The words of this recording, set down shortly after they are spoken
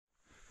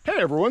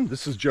everyone,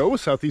 this is Joe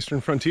with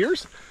Southeastern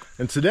Frontiers,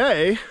 and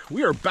today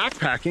we are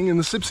backpacking in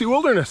the Sipsey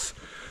Wilderness.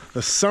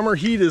 The summer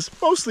heat is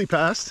mostly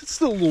past. It's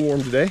still a little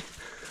warm today,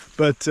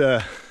 but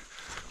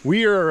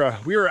we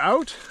are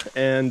out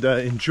and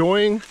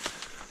enjoying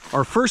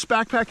our first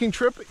backpacking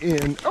trip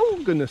in, oh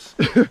goodness,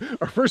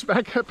 our first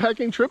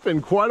backpacking trip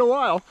in quite a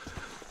while.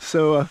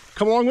 So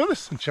come along with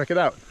us and check it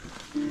out.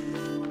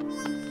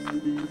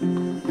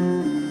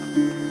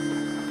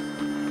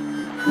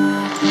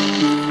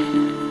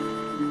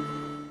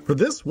 For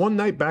this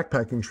one-night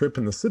backpacking trip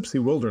in the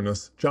Sipsey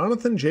Wilderness,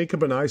 Jonathan,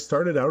 Jacob, and I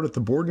started out at the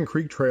Borden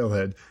Creek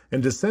Trailhead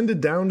and descended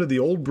down to the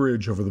old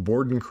bridge over the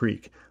Borden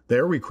Creek.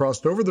 There we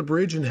crossed over the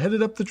bridge and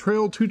headed up the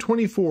Trail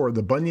 224,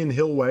 the Bunyan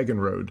Hill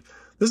Wagon Road.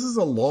 This is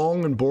a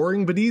long and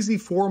boring but easy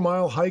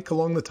 4-mile hike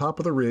along the top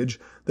of the ridge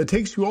that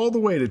takes you all the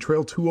way to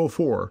Trail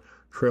 204.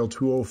 Trail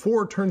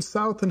 204 turns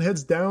south and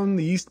heads down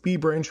the East Bee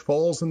Branch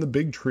Falls and the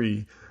Big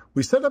Tree.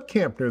 We set up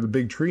camp near the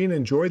Big Tree and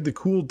enjoyed the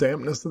cool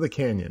dampness of the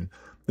canyon.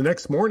 The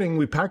next morning,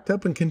 we packed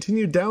up and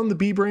continued down the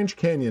Bee Branch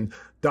Canyon,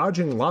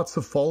 dodging lots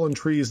of fallen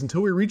trees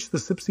until we reached the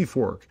Sipsey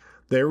Fork.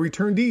 There we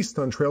turned east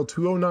on Trail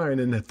 209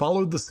 and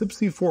followed the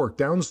Sipsey Fork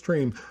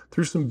downstream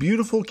through some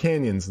beautiful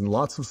canyons and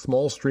lots of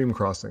small stream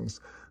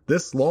crossings.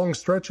 This long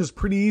stretch is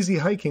pretty easy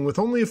hiking with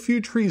only a few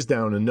trees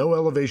down and no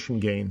elevation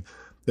gain.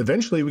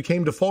 Eventually, we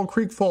came to Fall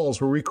Creek Falls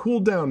where we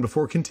cooled down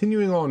before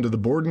continuing on to the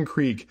Borden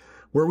Creek,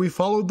 where we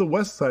followed the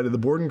west side of the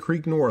Borden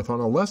Creek north on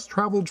a less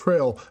traveled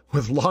trail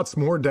with lots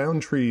more down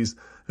trees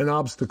and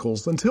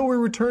obstacles until we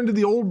returned to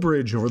the old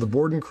bridge over the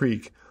Borden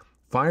Creek.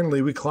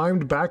 Finally, we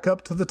climbed back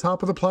up to the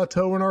top of the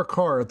plateau in our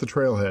car at the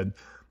trailhead.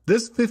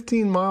 This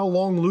 15-mile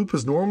long loop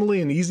is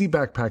normally an easy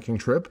backpacking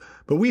trip,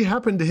 but we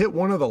happened to hit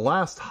one of the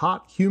last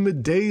hot,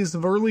 humid days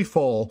of early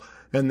fall,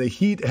 and the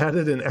heat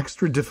added an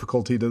extra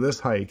difficulty to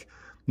this hike.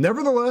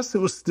 Nevertheless, it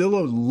was still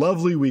a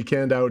lovely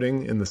weekend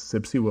outing in the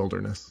Sipsey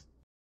Wilderness.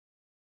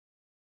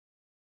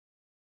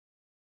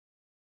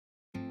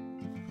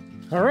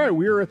 All right,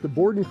 we are at the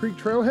Borden Creek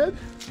Trailhead,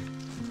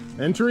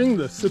 entering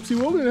the Sipsey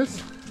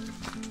Wilderness.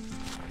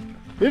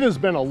 It has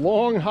been a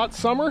long, hot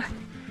summer.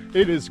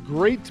 It is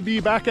great to be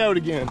back out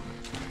again.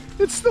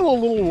 It's still a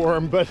little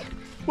warm, but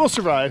we'll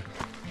survive.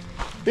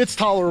 It's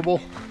tolerable,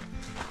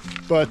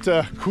 but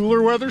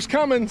cooler weather's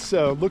coming,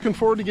 so looking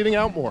forward to getting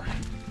out more.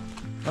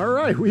 All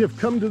right, we have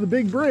come to the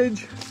big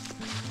bridge,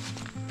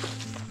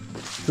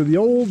 to the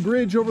old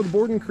bridge over the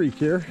Borden Creek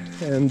here,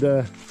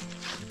 and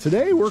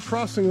today we're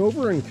crossing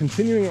over and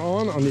continuing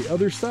on the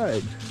other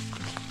side.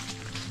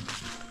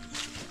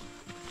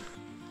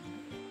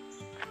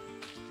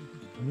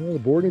 Well, the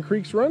Borden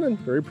Creek's running.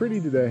 Very pretty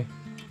today.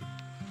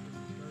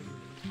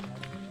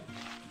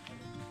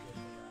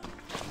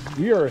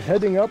 We are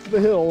heading up the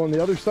hill on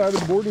the other side of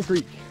the Borden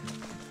Creek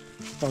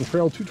on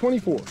Trail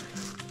 224.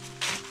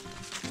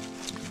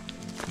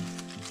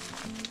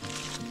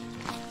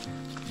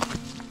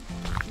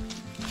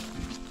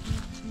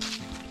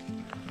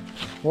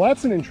 Well,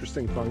 that's an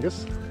interesting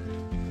fungus.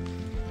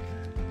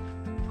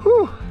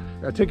 Whew,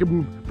 gotta take a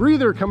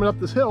breather coming up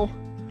this hill.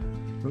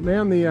 But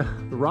man, the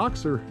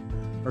rocks are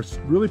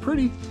really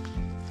pretty.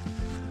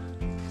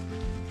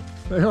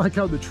 I like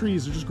how the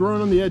trees are just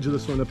growing on the edge of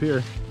this one up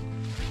here.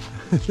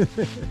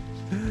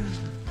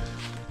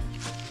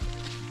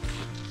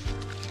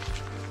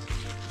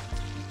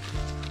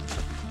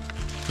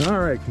 All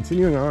right,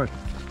 continuing on.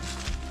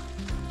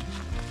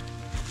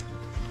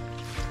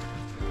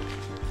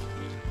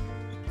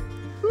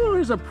 Oh,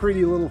 there's a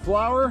pretty little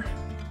flower.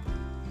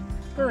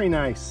 Very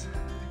nice.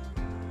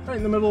 Right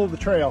in the middle of the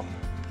trail.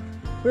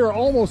 We are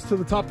almost to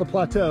the top of the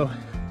plateau.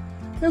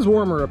 It's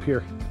warmer up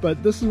here,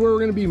 but this is where we're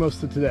going to be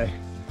most of today.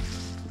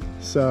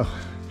 So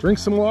drink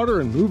some water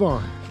and move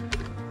on.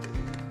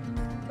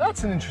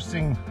 That's an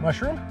interesting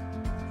mushroom.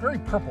 Very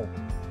purple.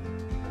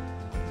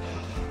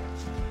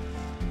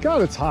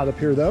 God, it's hot up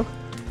here though.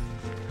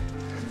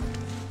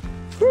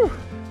 Whew.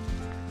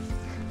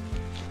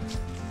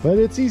 But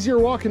it's easier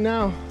walking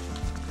now.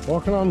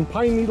 Walking on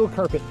pine needle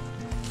carpet.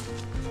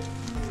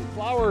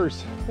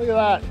 Flowers, look at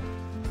that.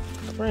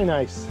 Very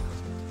nice.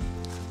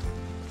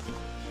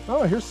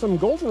 Oh, here's some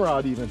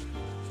goldenrod even.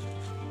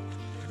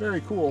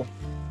 Very cool.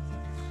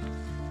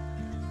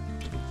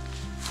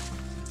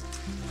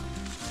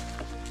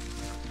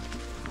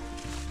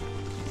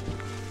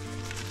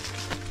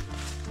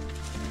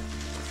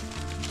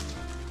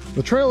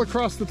 The trail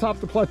across the top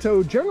of the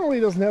plateau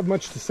generally doesn't have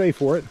much to say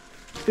for it.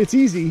 It's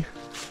easy,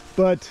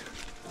 but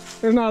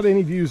there's not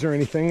any views or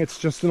anything. It's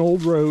just an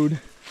old road,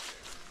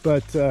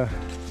 but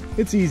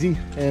it's easy,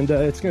 and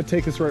it's going to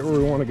take us right where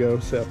we want to go.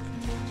 So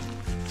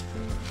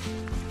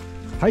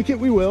hike it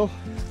we will.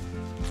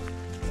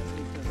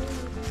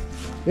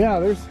 Yeah,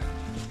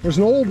 there's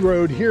an old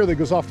road here that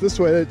goes off this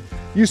way that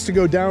used to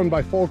go down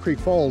by Fall Creek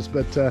Falls,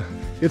 but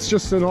it's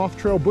just an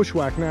off-trail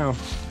bushwhack now.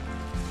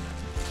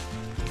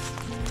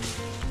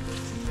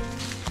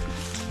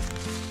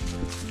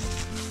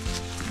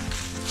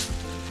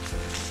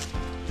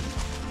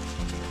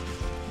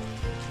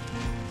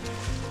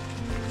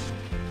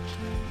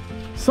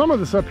 Some of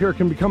this up here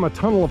can become a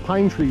tunnel of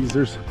pine trees.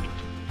 There's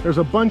There's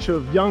a bunch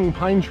of young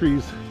pine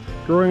trees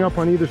growing up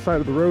on either side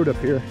of the road up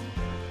here.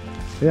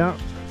 Yeah.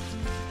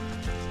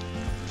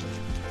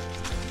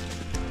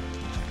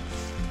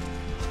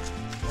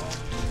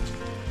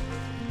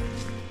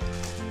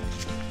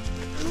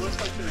 It looks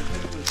like they're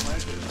intentionally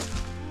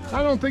planted.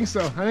 I don't think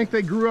so. I think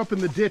they grew up in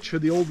the ditch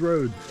of the old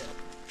road.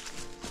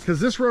 Because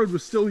this road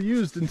was still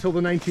used until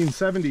the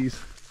 1970s.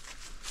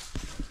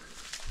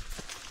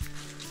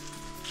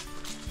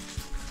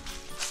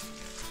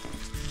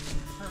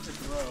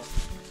 Perfect row.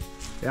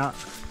 Yeah.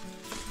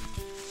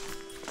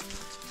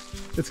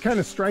 It's kind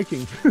of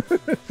striking. Yeah,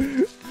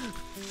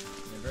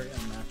 very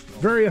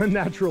unnatural. Very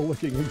unnatural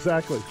looking,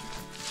 exactly.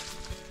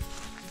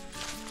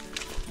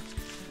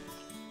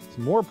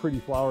 Some more pretty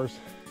flowers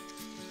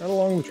right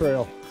along the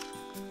trail.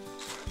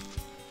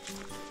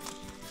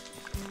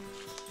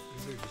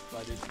 These are just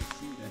budded for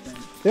seed, I think.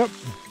 Yep.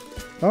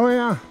 Oh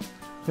yeah.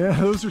 Yeah,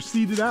 those are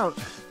seeded out.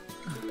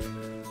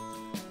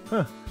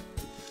 Huh.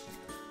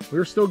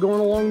 We're still going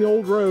along the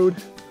old road.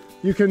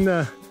 You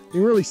can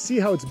really see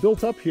how it's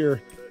built up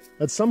here.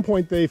 At some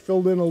point they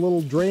filled in a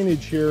little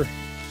drainage here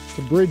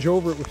to bridge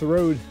over it with the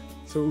road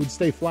so it would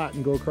stay flat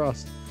and go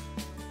across.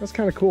 That's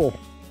kind of cool.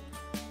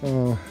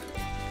 Whew,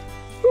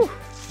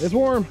 it's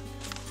warm.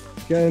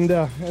 And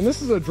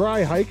this is a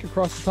dry hike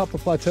across the top of the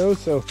plateau,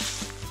 so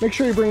make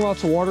sure you bring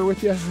lots of water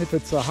with you if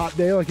it's a hot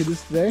day like it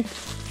is today.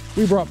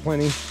 We brought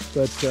plenty,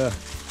 but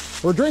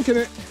we're drinking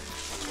it.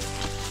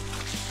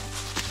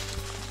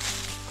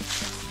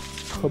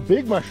 A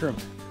big mushroom.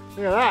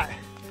 Look at that.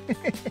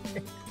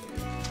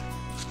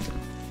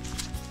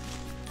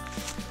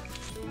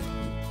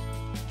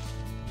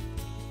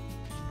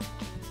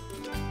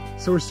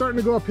 So we're starting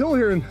to go uphill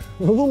here and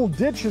a little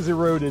ditch is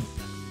eroded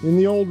in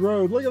the old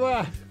road. Look at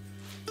that.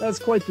 That's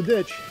quite the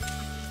ditch.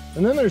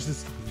 And then there's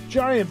this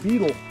giant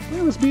beetle. Look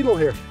at this beetle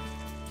here.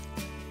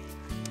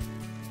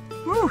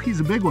 Oh, he's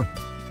a big one.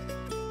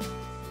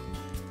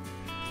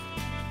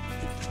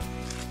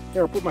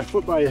 Here, I'll put my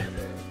foot by you.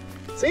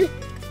 See?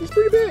 He's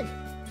pretty big.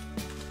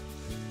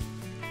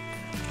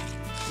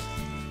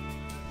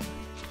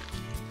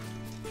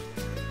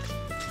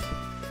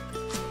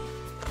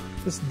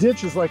 This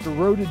ditch is like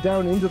eroded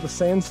down into the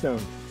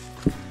sandstone.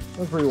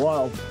 That's pretty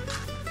wild.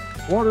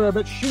 Water, I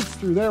bet, shoots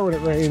through there when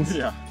it rains.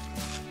 Yeah.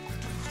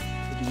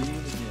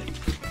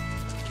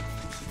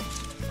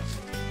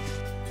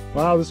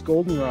 Wow, this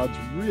goldenrod's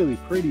really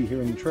pretty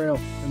here in the trail,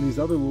 and these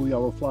other little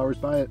yellow flowers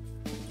by it.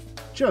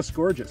 Just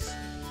gorgeous.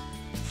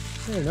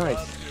 Very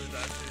nice.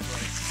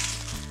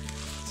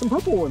 Some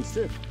purple ones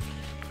too.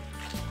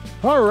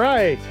 All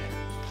right,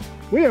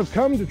 we have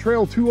come to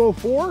Trail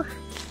 204.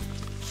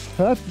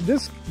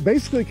 This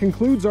basically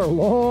concludes our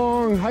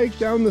long hike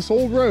down this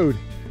old road.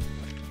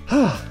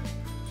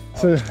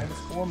 So, it's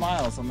 4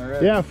 miles on the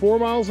road. Yeah, 4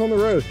 miles on the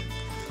road.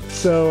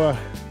 So,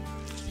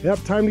 yep,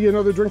 time to get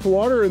another drink of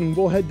water and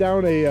we'll head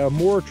down a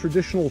more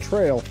traditional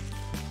trail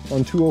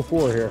on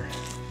 204 here.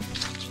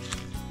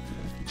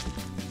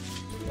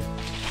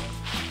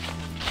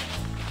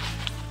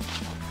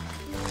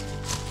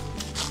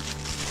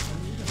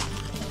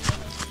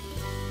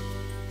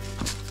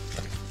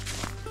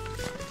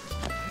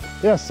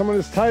 Yes, someone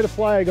has tied a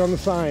flag on the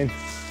sign.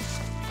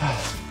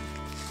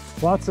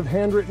 Lots of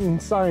handwritten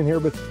sign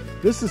here, but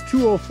this is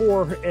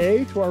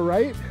 204A to our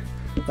right.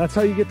 That's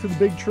how you get to the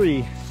big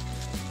tree.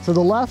 To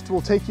the left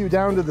will take you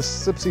down to the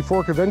Sipsey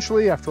Fork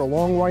eventually after a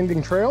long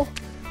winding trail.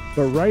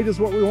 The right is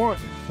what we want.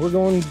 We're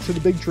going to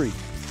the big tree.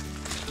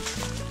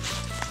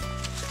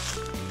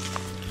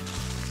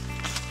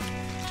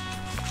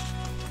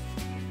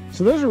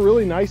 So there's a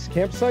really nice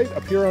campsite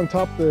up here on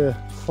top of the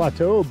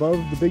plateau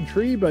above the big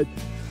tree, but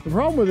the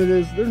problem with it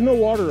is there's no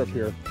water up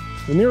here.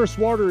 The nearest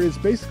water is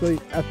basically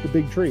at the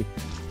big tree.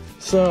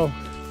 So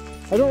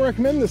I don't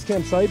recommend this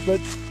campsite, but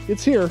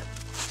it's here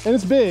and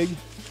it's big.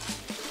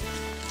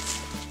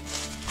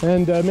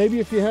 And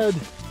maybe if you had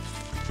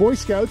Boy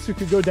Scouts who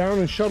could go down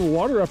and shuttle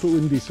water up, it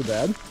wouldn't be so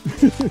bad.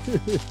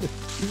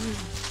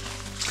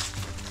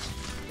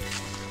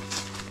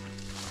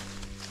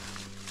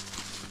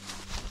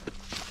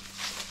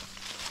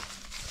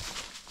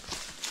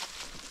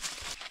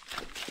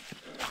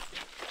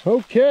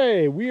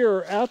 Okay, we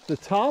are at the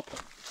top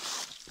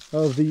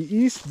of the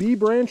East Bee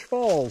Branch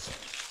Falls.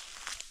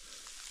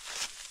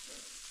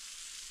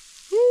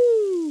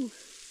 Woo!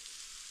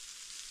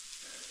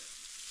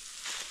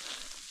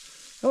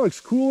 That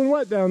looks cool and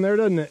wet down there,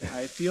 doesn't it?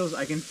 I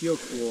can feel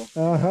cool.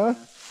 Uh-huh.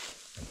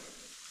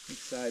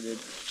 Excited,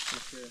 for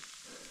sure.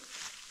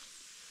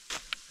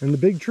 And the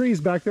big trees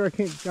back there, I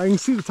can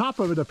see the top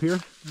of it up here.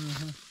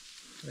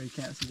 But you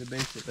can't see the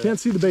base of it. Can't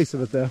see the base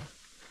of it though.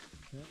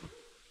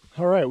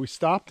 All right, we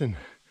stopped and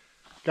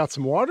got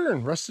some water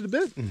and rested a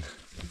bit and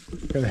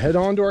we're gonna head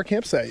on to our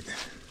campsite.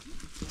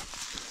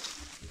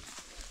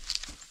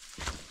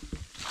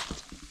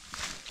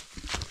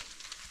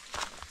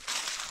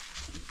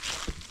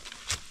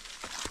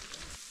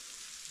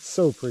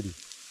 So pretty.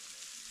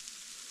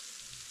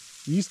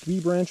 East Bee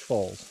Branch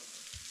Falls.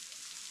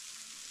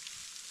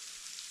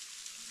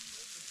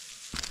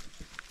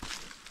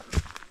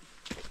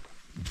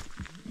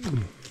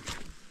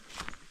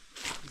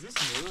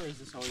 or has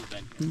this always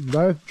been here?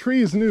 That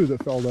tree is new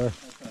that fell there.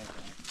 Okay.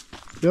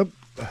 Yep.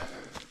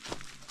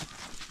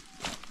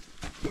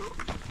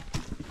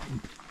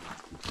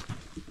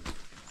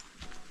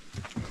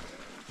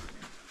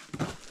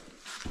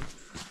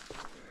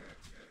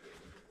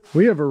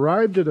 We have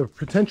arrived at a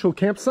potential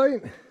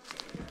campsite.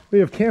 We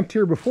have camped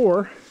here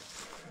before.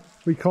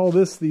 We call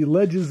this the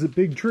Ledges at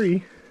Big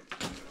Tree,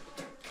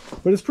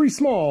 but it's pretty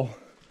small.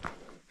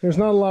 There's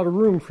not a lot of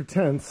room for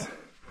tents.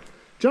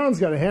 John's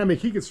got a hammock.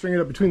 He could string it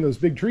up between those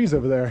big trees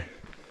over there.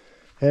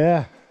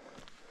 Yeah,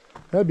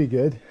 that'd be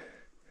good.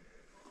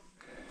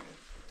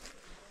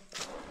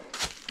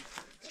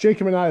 It's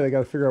Jacob and I that got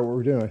to figure out what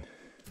we're doing.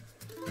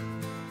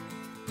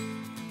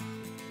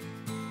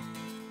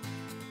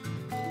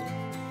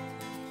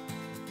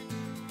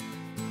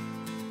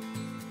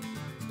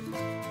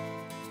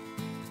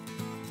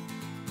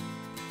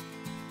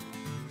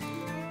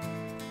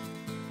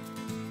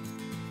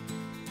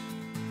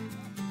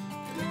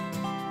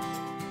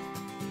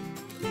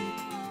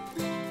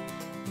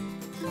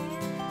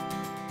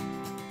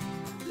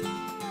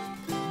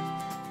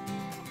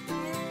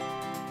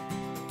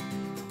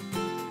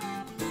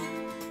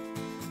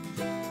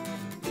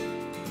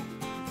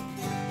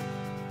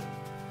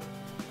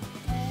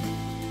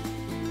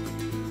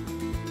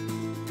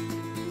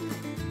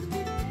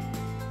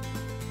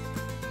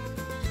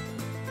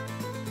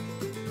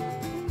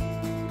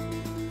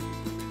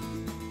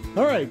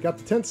 All right, got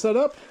the tent set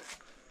up,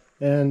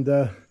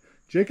 and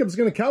Jacob's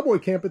going to cowboy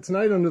camp it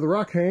tonight under the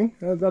rock hang.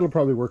 That'll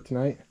probably work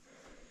tonight.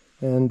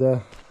 And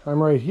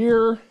I'm right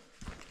here.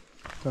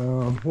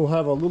 We'll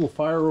have a little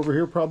fire over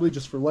here probably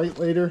just for light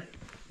later.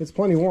 It's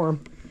plenty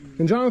warm.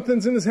 And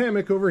Jonathan's in his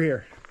hammock over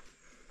here.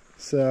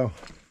 So,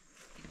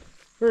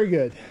 very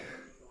good.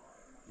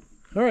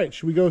 All right,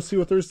 should we go see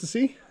what there is to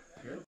see?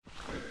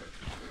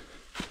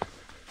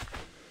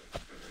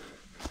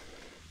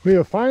 We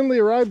have finally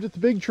arrived at the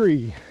big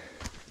tree.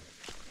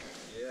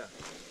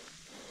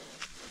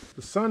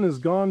 The sun has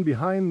gone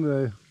behind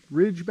the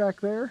ridge back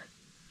there,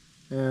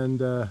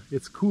 and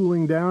it's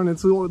cooling down.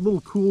 It's a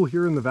little cool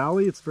here in the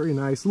valley. It's very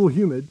nice, a little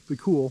humid, but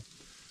cool.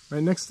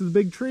 Right next to the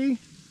big tree.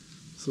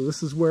 So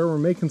this is where we're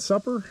making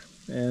supper,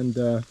 and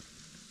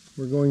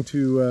we're going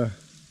to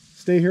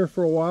stay here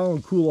for a while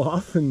and cool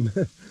off and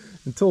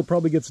until it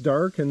probably gets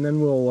dark, and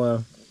then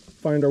we'll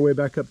find our way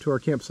back up to our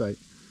campsite.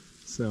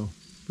 So,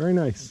 very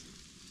nice.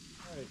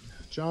 All right,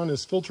 John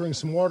is filtering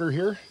some water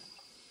here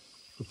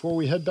before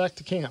we head back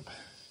to camp.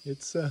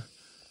 It's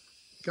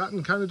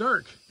gotten kind of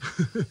dark.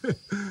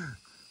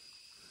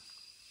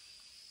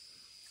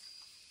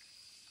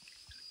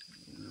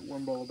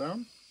 One ball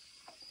down.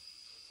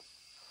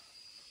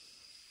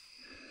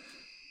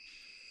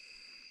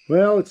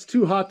 Well, it's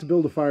too hot to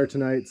build a fire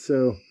tonight,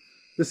 so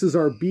this is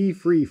our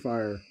bee-free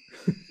fire.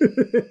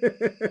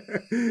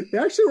 It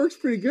actually works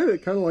pretty good.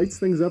 It kind of lights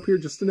things up here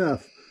just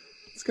enough.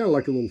 It's kind of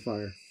like a little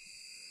fire.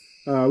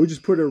 We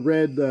just put a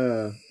red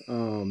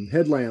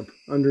headlamp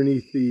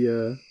underneath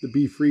the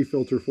bee-free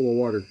filter full of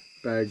water,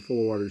 bag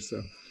full of water,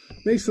 so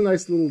makes a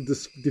nice little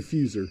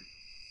diffuser.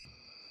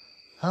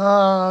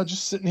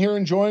 Just sitting here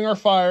enjoying our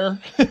fire.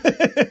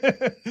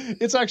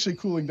 It's actually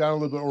cooling down a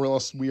little bit, or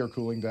else we are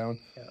cooling down.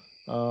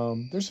 Yeah.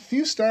 There's a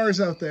few stars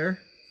out there.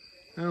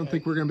 I don't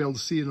think we're gonna be able to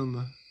see it on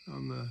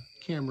the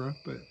camera,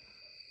 but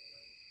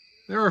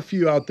there are a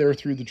few out there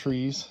through the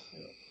trees.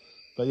 Yeah.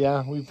 But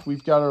yeah,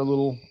 we've got our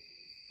little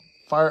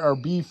fire, our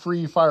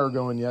bee-free fire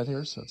going yet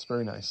here, so it's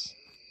very nice.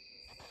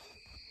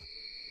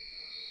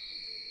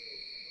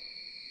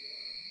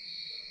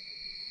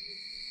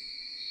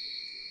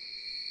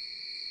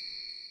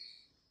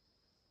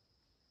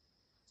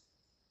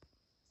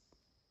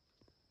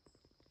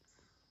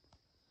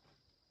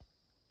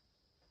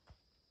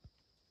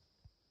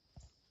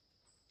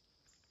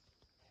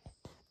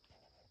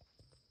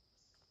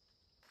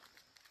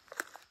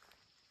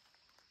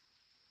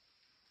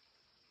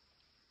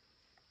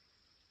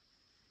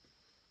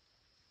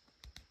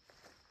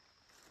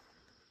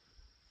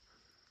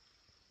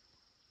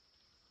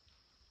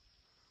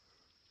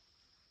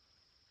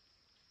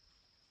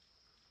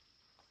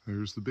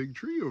 There's the big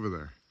tree over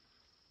there.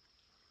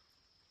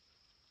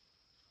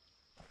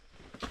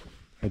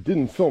 I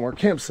didn't film our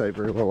campsite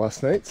very well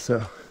last night, so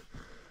I'm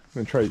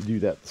going to try to do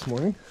that this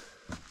morning.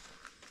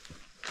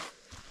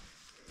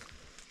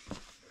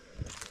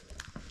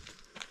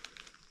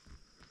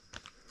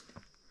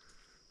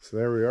 So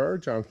there we are.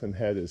 Jonathan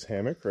had his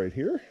hammock right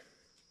here.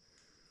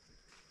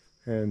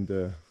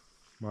 And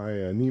my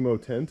Nemo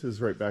tent is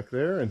right back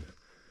there. And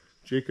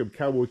Jacob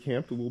cowboy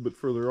camped a little bit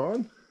further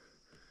on.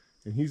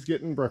 And he's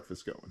getting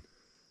breakfast going.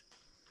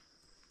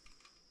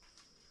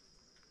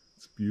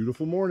 It's a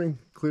beautiful morning,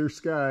 clear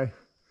sky.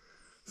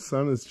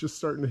 Sun is just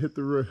starting to hit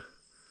the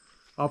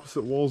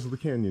opposite walls of the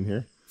canyon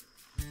here.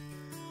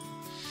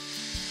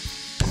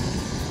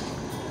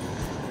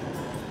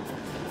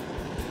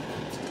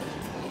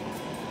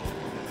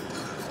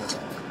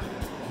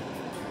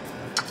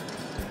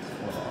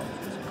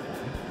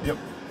 Yep.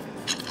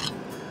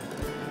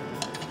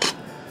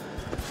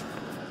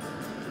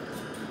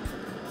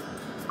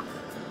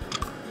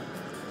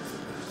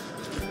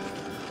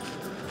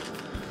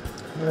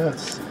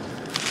 That's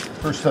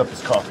first up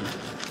is coffee.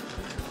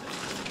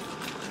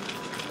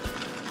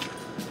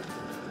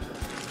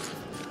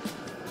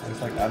 I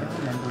was like, I don't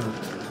remember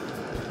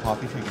the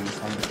coffee taking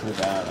this long to cool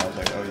down. I was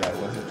like, oh yeah, it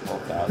wasn't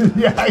 12,000.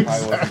 Yeah, It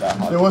exactly. wasn't that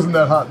hot. It wasn't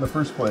that hot in the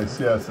first place.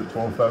 Yeah, it's at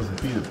 12,000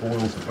 feet. It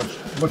boils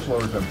at much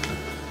lower temperature.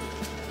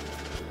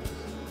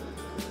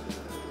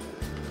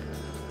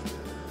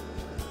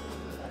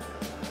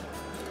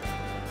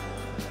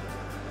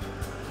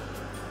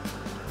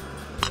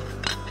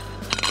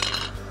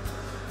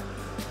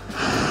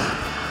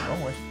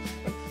 Wrong way.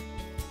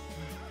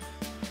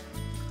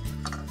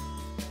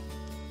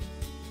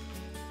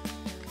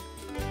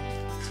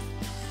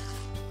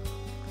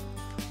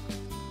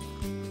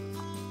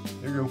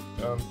 There you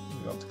go.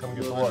 You have to come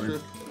get the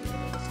water.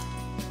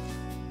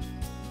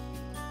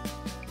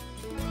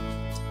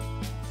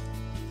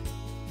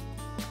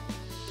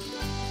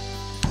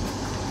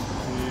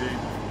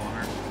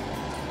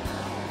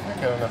 I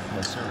got enough for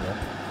my cereal.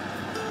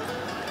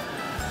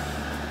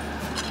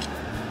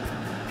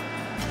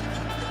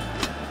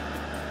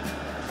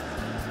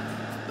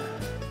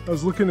 I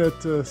was looking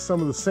at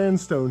some of the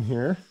sandstone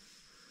here,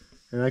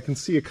 and I can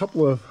see a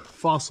couple of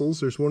fossils.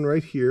 There's one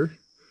right here,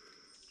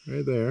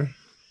 right there.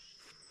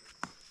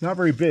 Not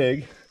very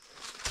big,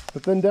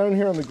 but then down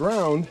here on the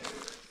ground,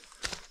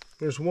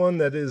 there's one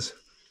that is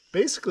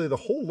basically the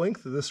whole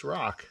length of this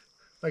rock,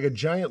 like a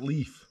giant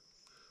leaf,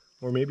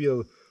 or maybe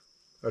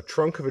a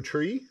trunk of a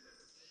tree.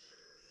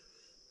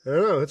 I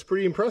don't know, it's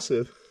pretty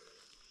impressive.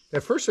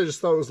 At first I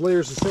just thought it was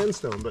layers of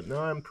sandstone, but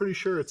now I'm pretty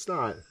sure it's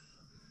not.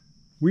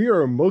 We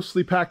are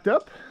mostly packed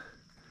up,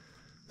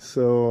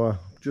 so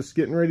just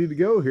getting ready to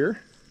go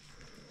here.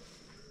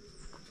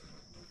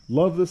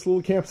 Love this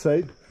little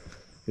campsite.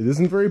 It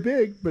isn't very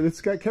big, but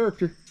it's got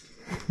character.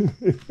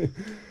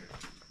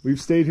 We've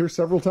stayed here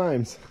several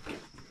times.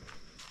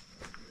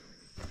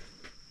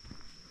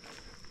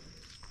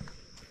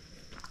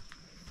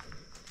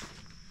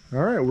 All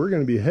right, we're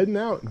going to be heading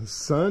out. The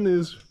sun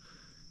is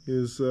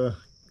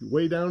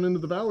way down into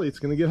the valley. It's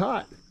going to get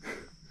hot.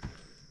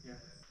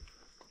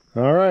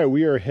 All right,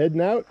 we are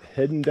heading out,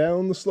 heading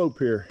down the slope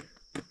here.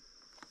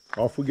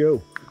 Off we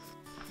go.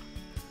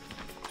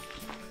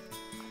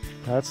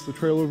 That's the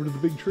trail over to the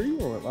big tree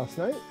we went last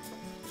night.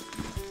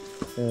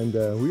 And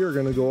we are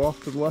going to go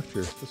off to the left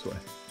here, this way.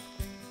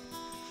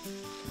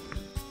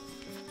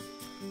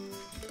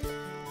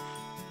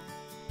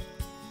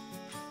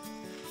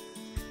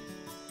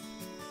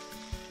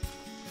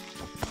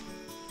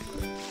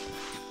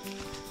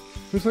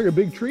 Looks like a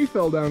big tree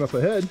fell down up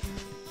ahead.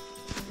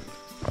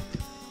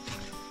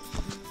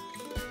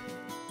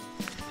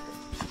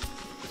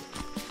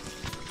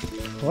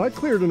 Well, that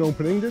cleared an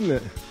opening, didn't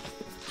it?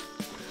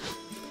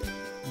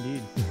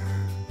 Indeed.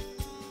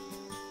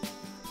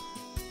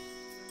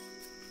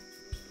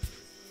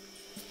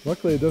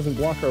 Luckily, it doesn't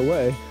block our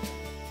way.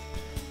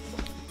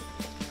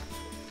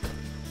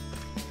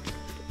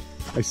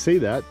 I say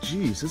that,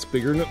 geez, it's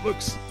bigger than it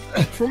looks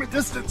from a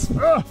distance.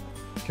 Ah!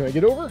 Can I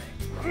get over?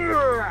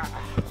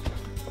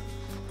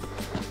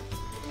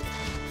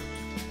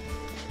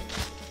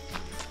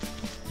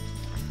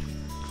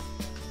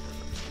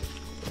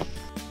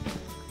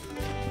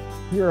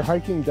 We are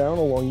hiking down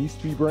along East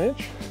V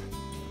Branch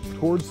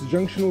towards the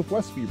junction with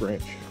West V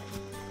Branch.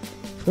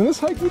 And this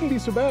hike wouldn't be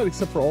so bad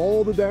except for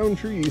all the down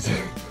trees.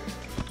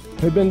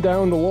 They've been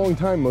downed a long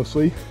time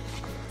mostly,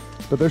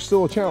 but they're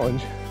still a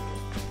challenge.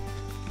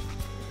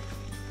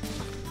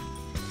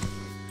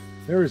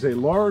 There is a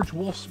large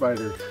wolf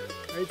spider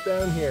right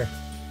down here.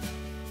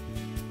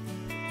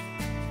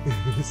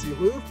 See it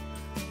move?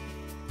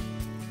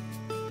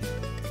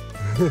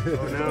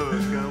 Oh no,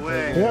 it's gone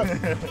away.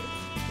 Yep.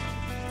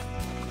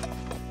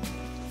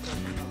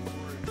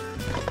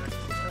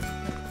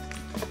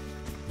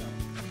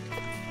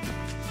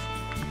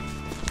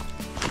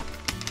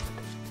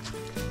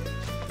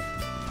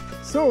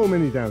 So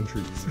many down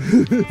trees.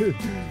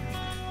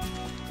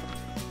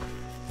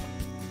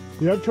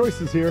 You have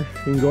choices here.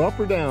 You can go up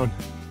or down.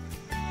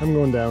 I'm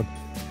going down.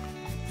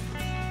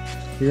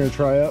 You're gonna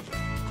try up?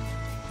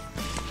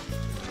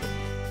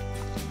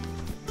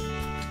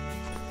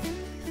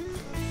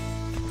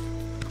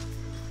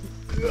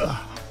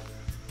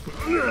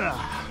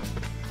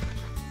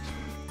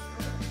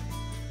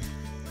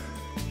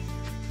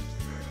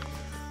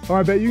 Oh,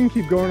 I bet you can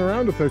keep going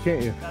around up there,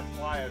 can't you? That's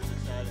why I was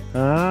deciding.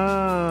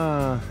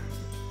 Ah.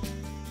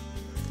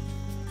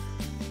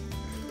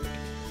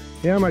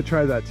 Yeah, I might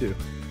try that too.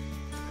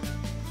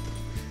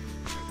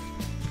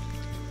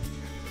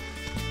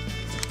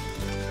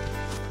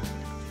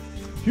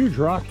 Huge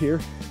rock here.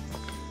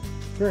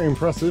 Very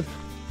impressive.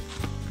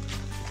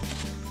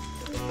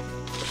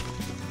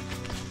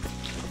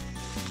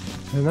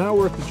 And now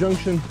we're at the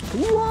junction.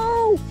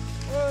 Whoa!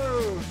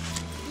 Whoa.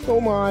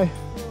 Oh my.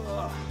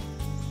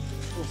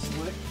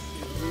 Slick.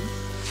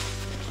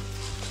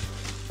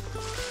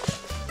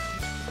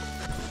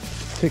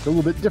 Take a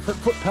little bit different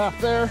footpath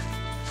there.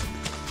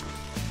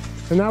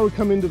 And now we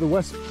come into the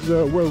west,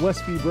 where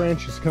West V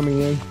Branch is coming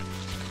in.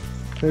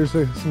 There's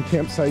some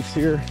campsites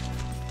here.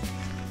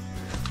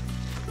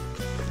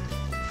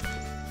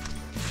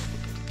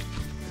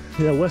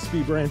 Yeah,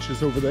 Westby Branch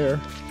is over there.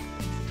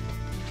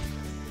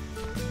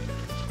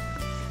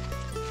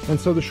 And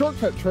so the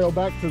shortcut trail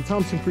back to the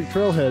Thompson Creek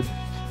Trailhead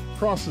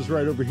crosses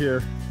right over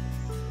here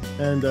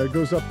and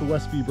goes up the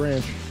Westby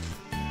Branch.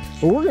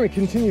 But we're going to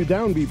continue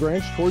down B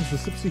Branch towards the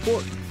Sipsey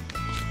Fork.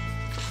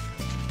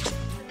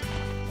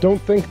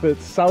 Don't think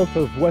that south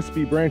of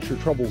Westby Branch your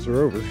troubles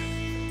are over.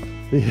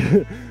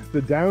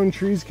 The down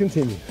trees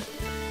continue.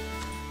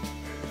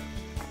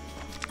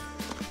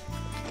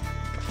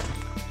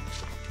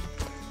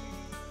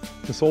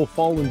 This old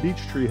fallen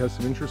beech tree has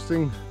some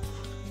interesting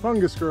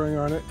fungus growing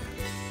on it.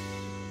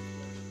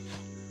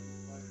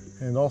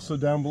 And also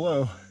down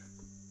below.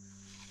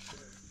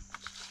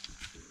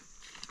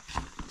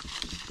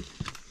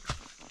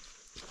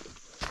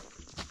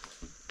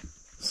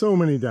 So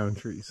many down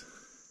trees.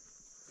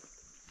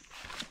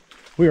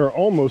 We are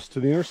almost to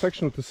the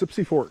intersection with the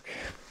Sipsey Fork.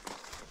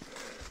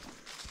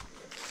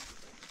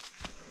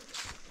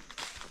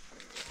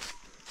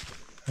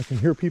 I can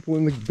hear people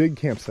in the big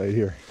campsite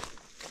here.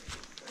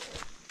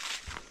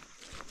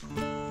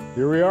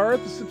 Here we are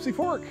at the Sipsey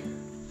Fork,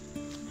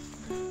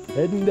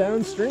 heading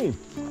downstream.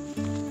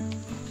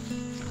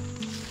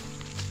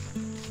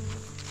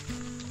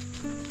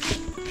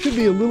 Should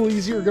be a little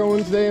easier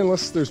going today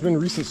unless there's been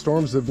recent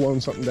storms that have blown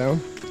something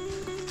down.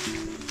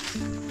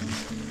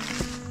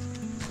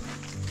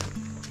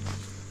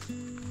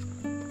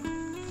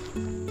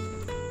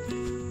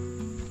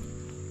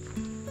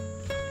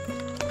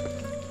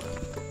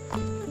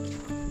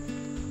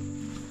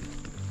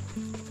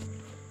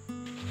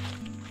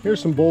 Here's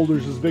some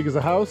boulders as big as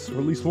a house, or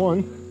at least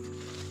one.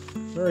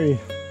 Very,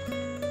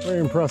 very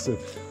impressive.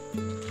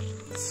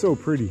 It's so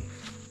pretty.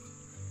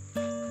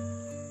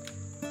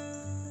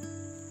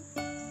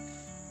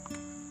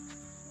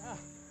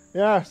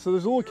 Yeah, so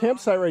there's a little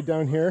campsite right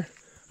down here.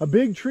 A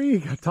big tree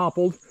got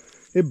toppled.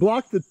 It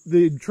blocked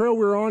the trail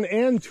we were on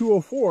and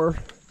 204.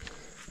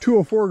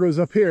 204 goes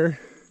up here.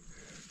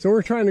 So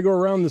we're trying to go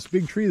around this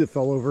big tree that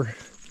fell over.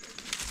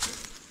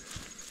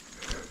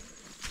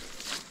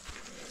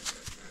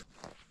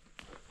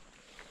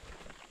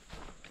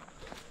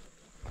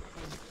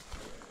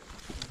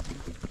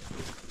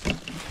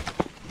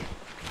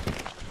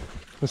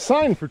 The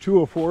sign for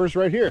 204 is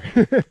right here.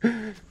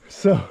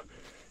 So,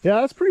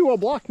 yeah, that's pretty well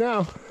blocked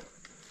now.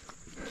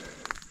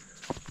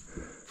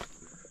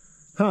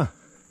 Huh.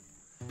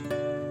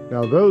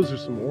 Now those are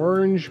some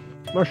orange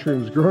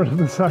mushrooms growing on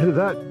the side of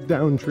that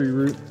down tree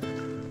root.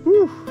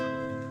 Whew.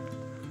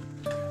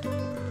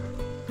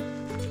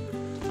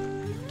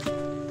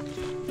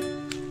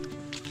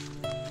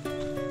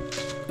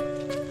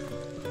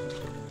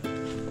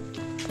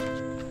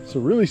 It's a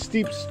really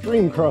steep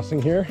stream crossing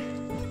here.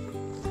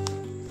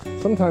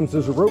 Sometimes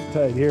there's a rope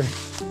tied here.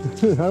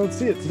 I don't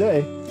see it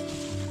today.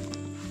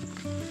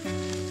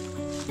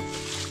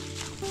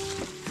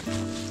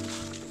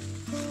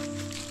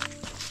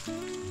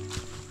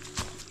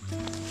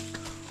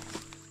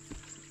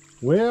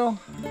 Well,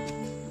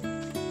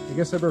 I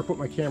guess I better put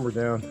my camera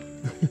down.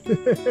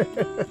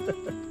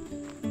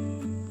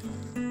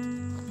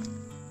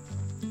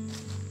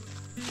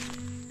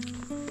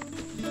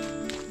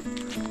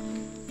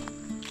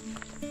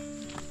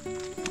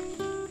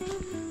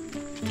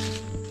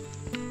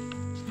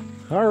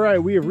 All right,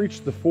 we have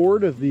reached the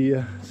ford of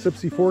the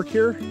Sipsey Fork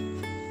here.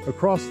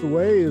 Across the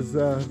way is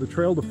the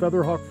trail to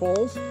Featherhawk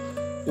Falls,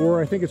 or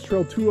I think it's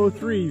trail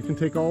 203. You can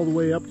take all the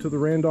way up to the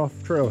Randolph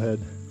Trailhead.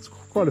 It's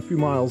quite a few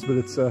miles, but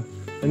it's an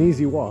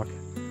easy walk.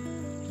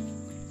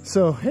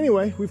 So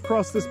anyway, we've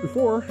crossed this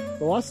before.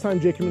 The last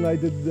time Jacob and I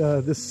did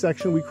this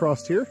section, we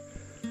crossed here.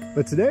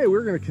 But today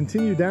we're going to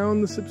continue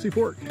down the Sipsey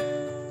Fork.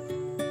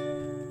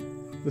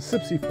 The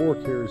Sipsey Fork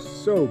here is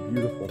so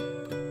beautiful.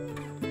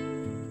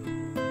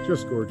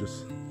 Just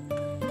gorgeous.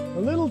 A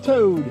little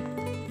toad.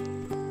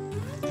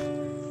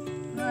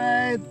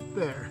 Right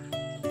there.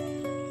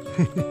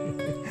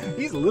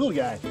 He's a little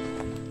guy.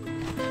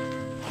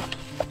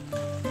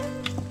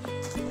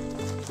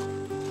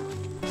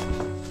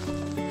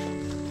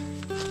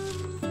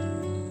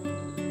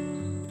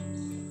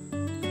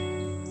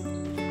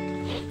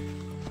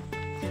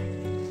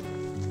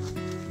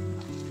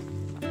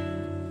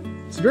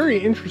 It's very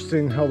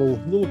interesting how the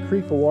little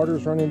creek of water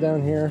is running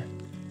down here.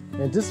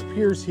 And it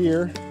disappears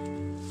here,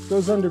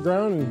 goes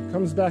underground and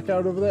comes back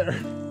out over there.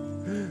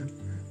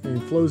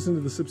 And flows into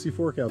the Sipsey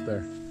Fork out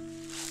there.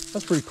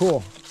 That's pretty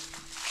cool.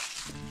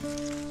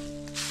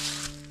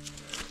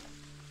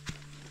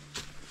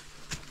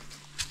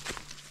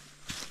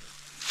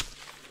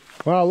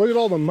 Wow, look at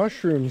all the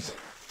mushrooms.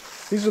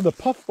 These are the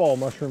puffball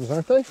mushrooms,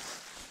 aren't they?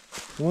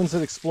 The ones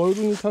that explode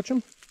when you touch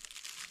them?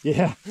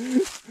 Yeah.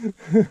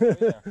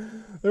 Yeah.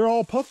 They're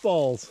all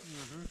puffballs.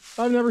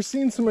 Mm-hmm. I've never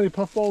seen so many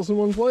puffballs in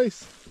one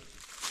place.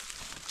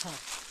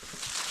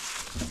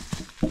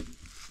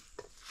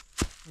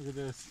 Look at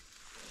this.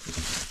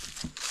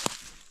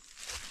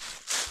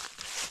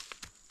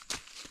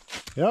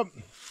 Yep.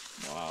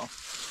 Wow.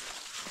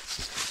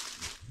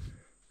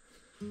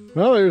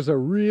 Well, there's a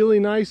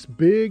really nice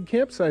big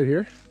campsite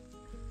here.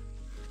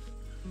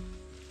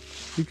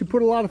 You could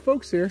put a lot of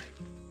folks here.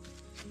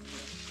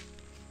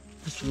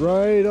 Just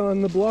right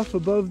on the bluff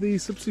above the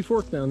Sipsey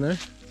Fork down there.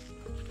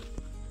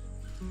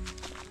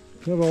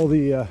 Got all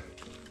the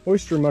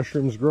oyster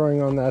mushrooms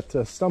growing on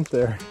that stump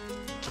there.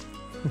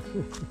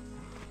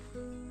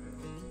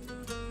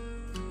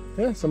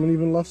 Yeah, someone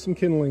even left some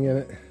kindling in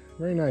it.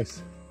 Very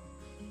nice.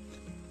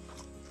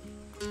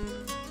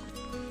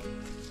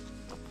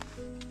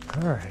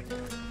 All right,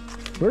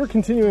 we're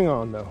continuing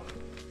on though.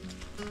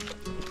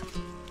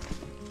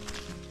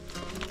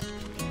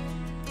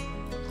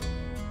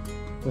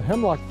 The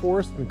hemlock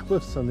forest and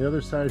cliffs on the other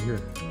side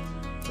here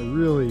are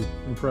really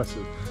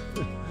impressive.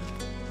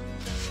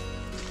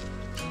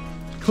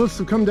 Cliffs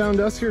have come down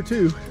to us here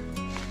too.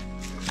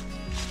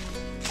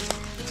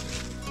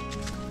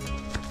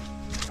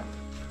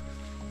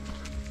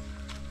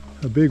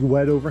 A big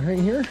wet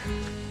overhang here.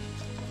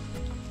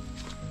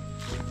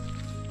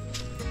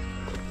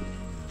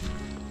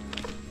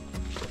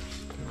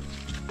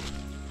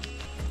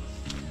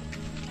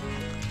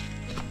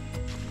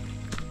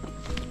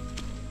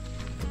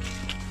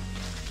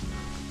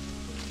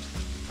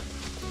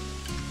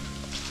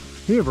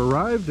 We have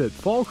arrived at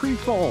Fall Creek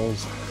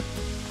Falls.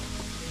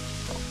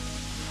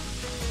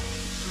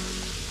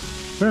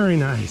 Very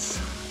nice.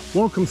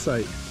 Welcome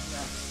sight.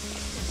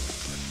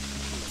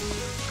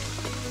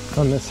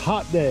 On this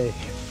hot day.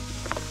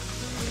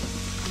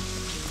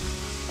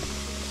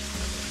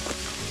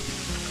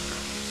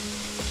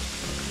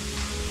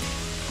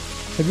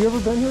 Have you ever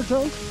been here,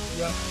 John?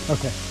 Yeah.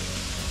 Okay.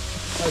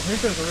 I think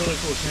there's a really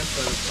cool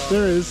campsite at the top.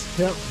 There is,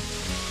 yep.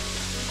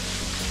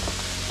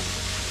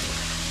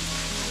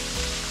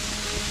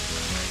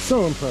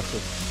 So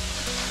impressive.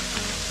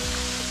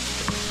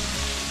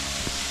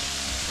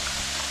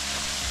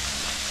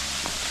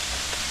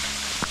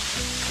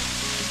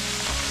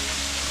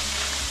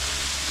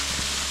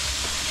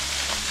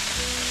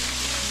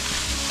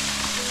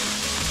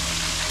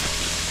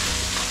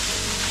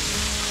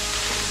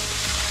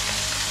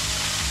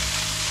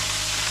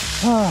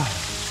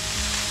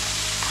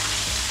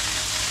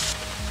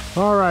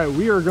 All right,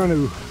 we are going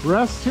to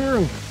rest here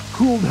and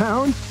cool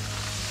down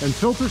and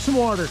filter some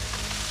water.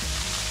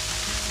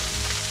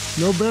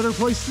 No better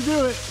place to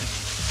do it.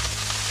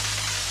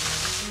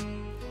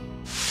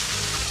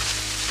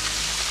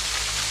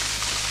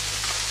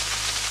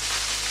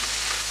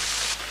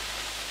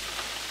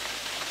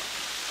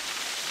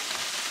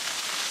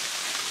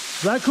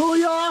 Does that cool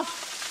you off?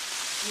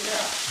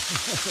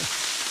 Yeah.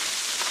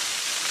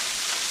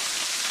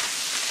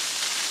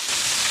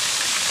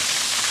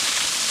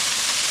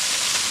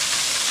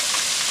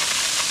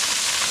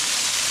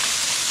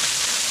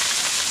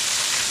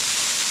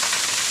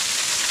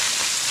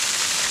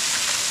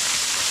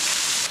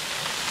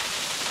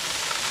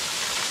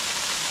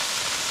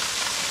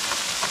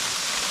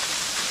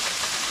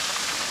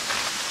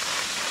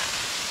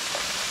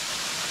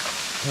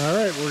 All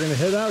right, we're gonna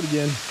head out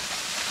again.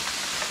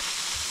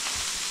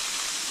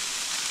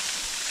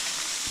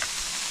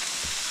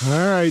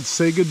 All right,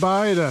 say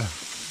goodbye to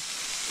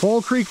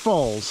Fall Creek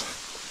Falls.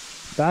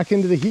 Back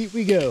into the heat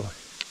we go.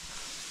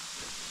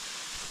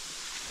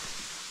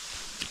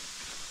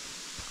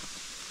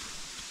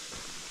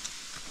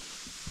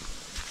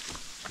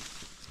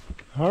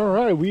 All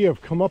right, we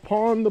have come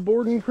upon the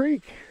Borden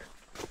Creek.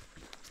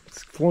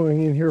 It's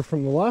flowing in here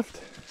from the left.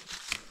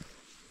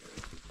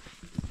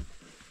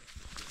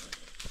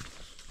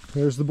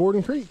 There's the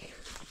Borden Creek.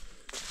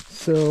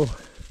 So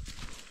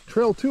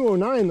Trail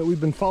 209 that we've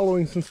been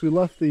following since we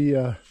left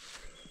the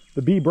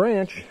B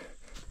branch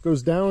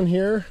goes down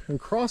here and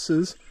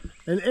crosses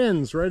and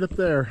ends right up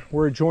there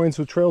where it joins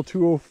with Trail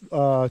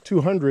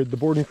 200, the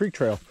Borden Creek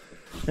Trail.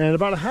 And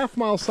about a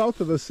half-mile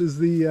south of us is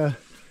the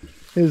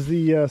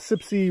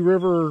Sipsey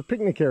River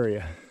picnic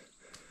area.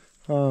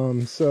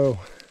 So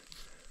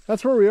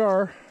that's where we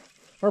are.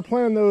 Our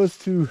plan though is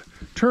to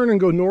turn and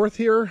go north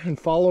here and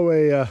follow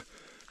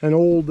an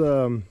old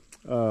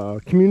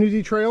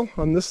community trail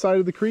on this side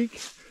of the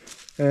creek,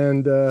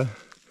 and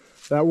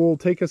that will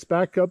take us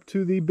back up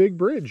to the big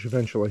bridge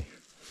eventually.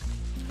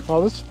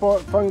 Oh, this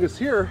fungus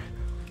here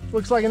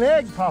looks like an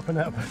egg popping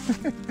up.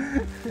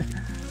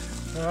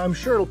 I'm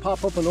sure it'll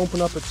pop up and open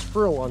up its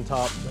frill on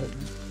top, but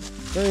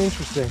very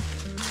interesting.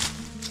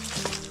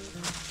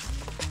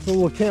 A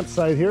little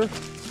campsite here.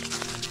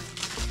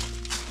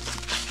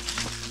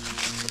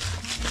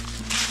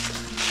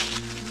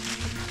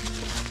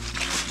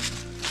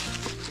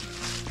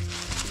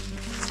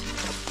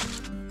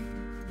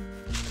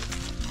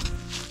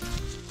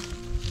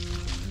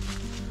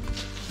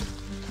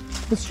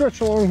 This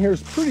stretch along here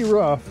is pretty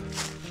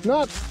rough.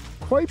 Not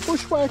quite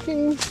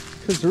bushwhacking,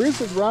 because there is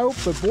a route,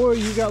 but boy,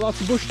 you got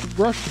lots of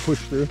brush to push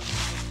through.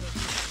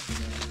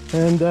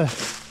 And an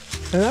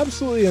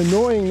absolutely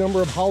annoying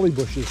number of holly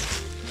bushes.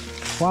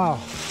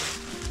 Wow.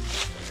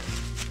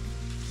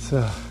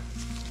 So,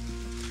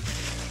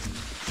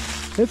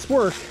 it's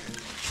work.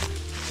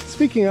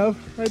 Speaking of,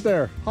 right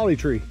there, holly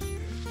tree.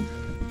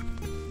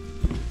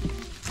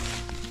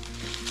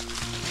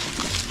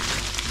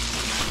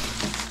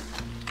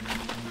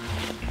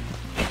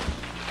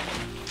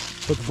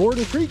 But the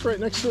Borden Creek right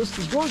next to us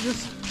is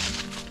gorgeous.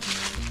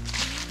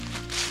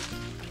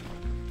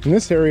 In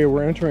this area,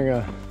 we're entering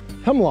a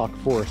hemlock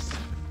forest.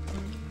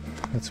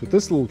 That's what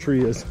this little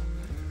tree is.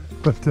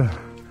 But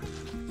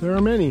there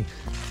are many.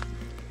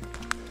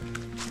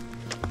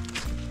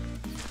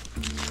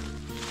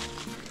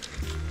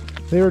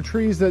 They are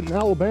trees that in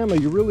Alabama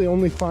you really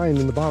only find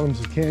in the bottoms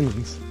of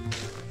canyons,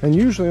 and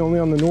usually only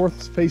on the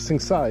north-facing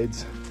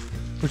sides,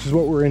 which is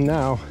what we're in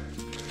now,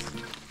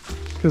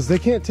 because they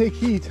can't take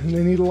heat and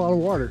they need a lot of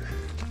water.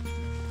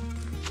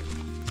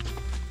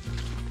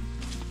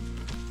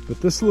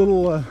 But this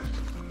little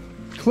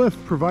cliff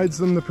provides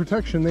them the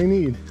protection they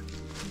need.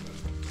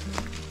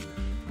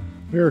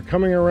 We are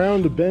coming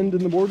around a bend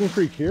in the Borden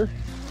Creek here.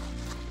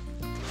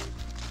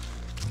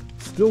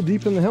 Still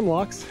deep in the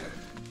hemlocks.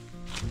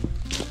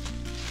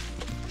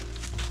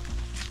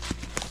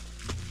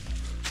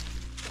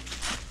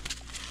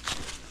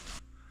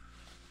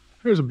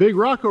 There's a big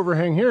rock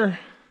overhang here.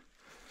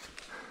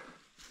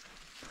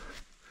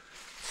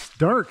 It's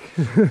dark.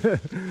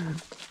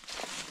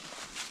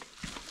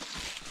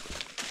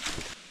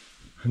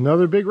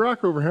 Another big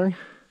rock overhang.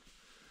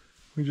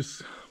 We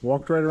just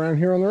walked right around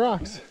here on the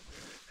rocks,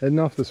 heading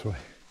off this way.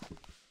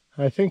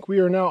 I think we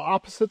are now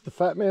opposite the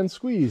Fat Man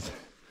Squeeze.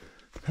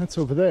 That's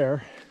over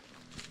there.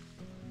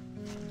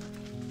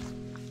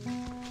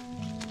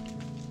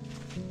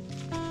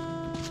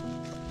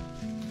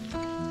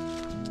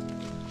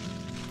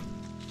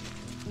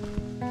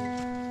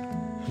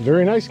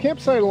 Very nice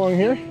campsite along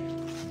here.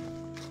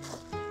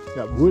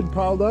 Got wood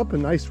piled up, a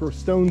nice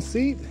stone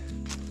seat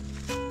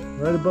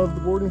right above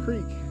the Borden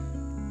Creek.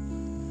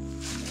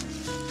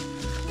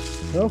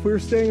 Well, if we were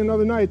staying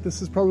another night,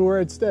 this is probably where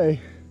I'd stay.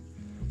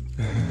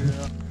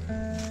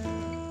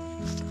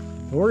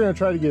 We're gonna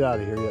try to get out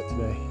of here yet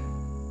today.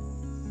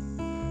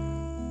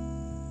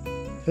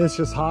 It's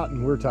just hot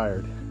and we're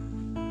tired.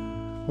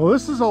 Well,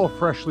 this is all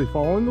freshly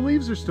fallen. The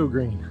leaves are still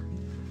green.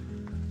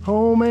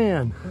 Oh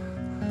man.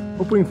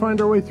 Hope we can find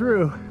our way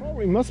through. Well,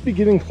 we must be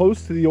getting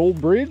close to the old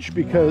bridge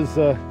because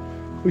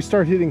we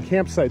start hitting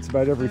campsites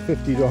about every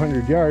 50 to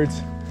 100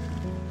 yards.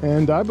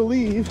 And I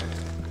believe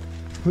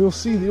we'll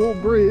see the old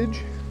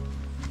bridge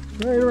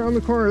right around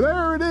the corner.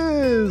 There it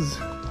is!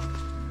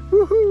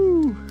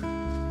 Woohoo!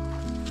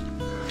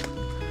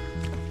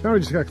 Now we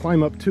just gotta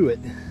climb up to it.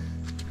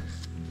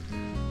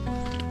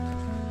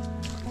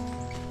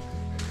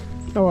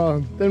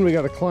 Oh, then we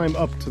gotta climb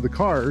up to the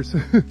cars,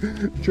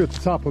 which are at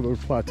the top of the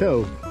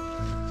plateau.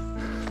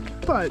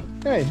 But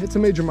hey, it's a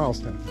major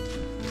milestone.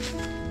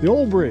 The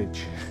old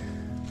bridge.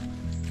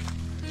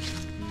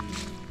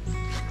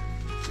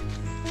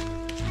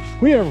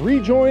 We have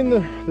rejoined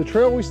the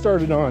trail we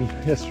started on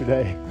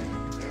yesterday.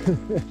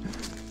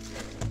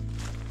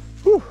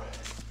 Whew.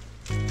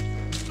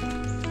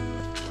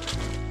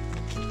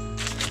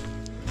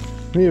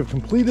 We have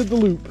completed the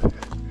loop.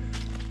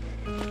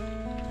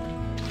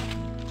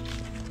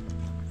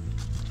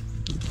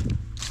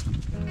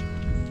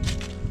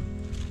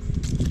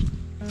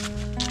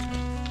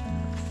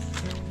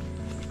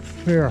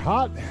 We are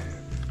hot,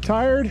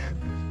 tired,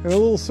 and a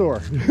little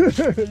sore.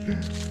 It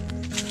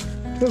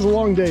was a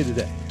long day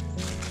today.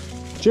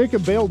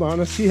 Jacob bailed on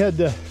us. He had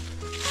to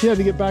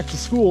get back to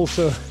school,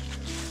 so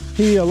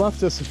he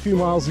left us a few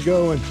miles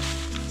ago and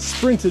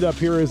sprinted up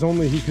here as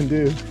only he can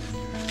do.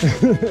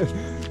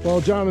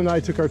 Well, John and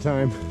I took our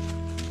time.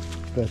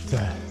 But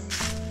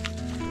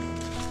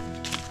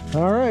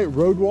all right,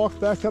 road walk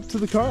back up to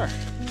the car.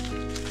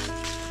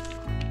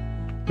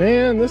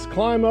 Man, this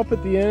climb up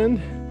at the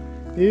end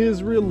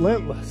is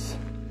relentless.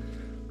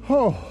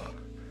 Oh,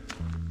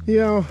 you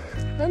know,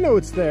 I know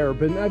it's there,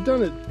 but I've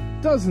done it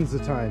dozens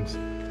of times,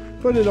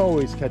 but it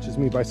always catches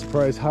me by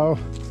surprise how,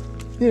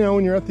 you know,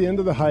 when you're at the end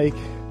of the hike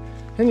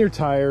and you're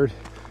tired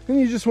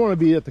and you just want to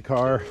be at the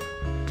car,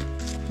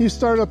 you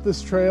start up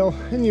this trail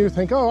and you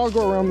think, oh, I'll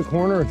go around the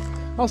corner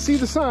and I'll see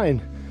the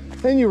sign.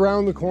 And you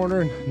round the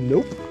corner and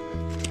nope.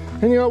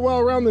 And you go, well,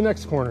 around the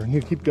next corner, and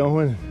you keep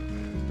going.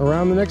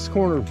 Around the next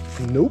corner,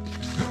 nope.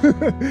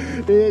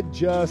 It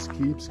just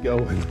keeps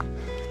going.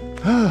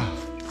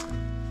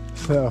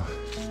 So,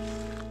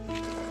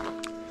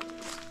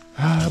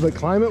 but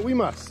climb it we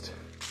must.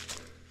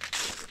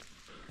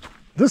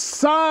 The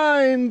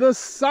sign, the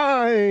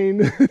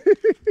sign.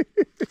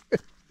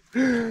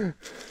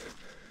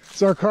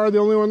 Is our car the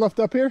only one left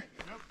up here?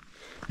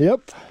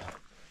 Yep.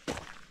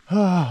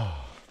 Yep.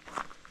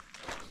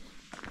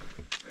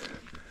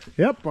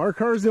 Yep, our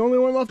car's the only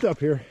one left up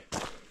here.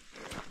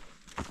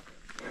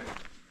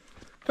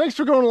 Thanks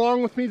for going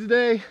along with me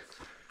today.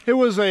 It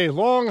was a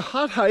long,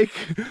 hot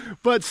hike,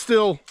 but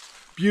still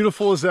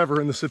beautiful as ever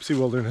in the Sipsey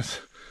Wilderness.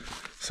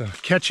 So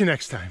catch you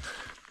next time.